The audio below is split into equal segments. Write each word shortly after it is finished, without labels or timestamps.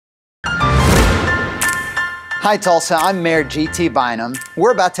Hi Tulsa, I'm Mayor G.T. Bynum.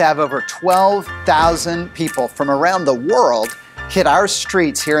 We're about to have over 12,000 people from around the world hit our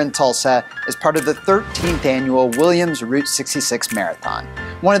streets here in Tulsa as part of the 13th annual Williams Route 66 Marathon.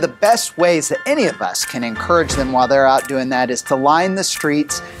 One of the best ways that any of us can encourage them while they're out doing that is to line the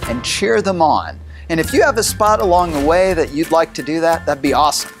streets and cheer them on. And if you have a spot along the way that you'd like to do that, that'd be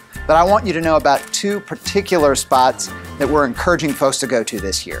awesome. But I want you to know about two particular spots that we're encouraging folks to go to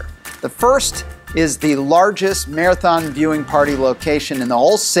this year. The first is the largest marathon viewing party location in the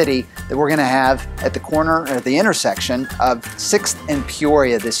whole city that we're going to have at the corner, or the intersection of 6th and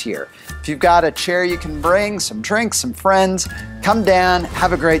Peoria this year. If you've got a chair you can bring, some drinks, some friends, come down,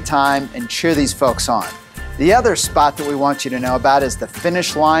 have a great time, and cheer these folks on. The other spot that we want you to know about is the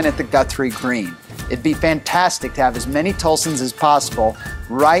finish line at the Guthrie Green. It'd be fantastic to have as many Tulsans as possible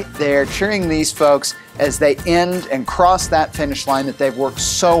right there cheering these folks as they end and cross that finish line that they've worked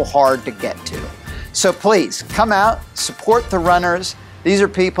so hard to get to. So please, come out, support the runners. These are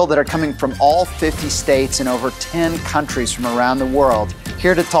people that are coming from all 50 states and over 10 countries from around the world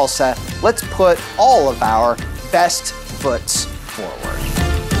here to Tulsa. Let's put all of our best foots forward.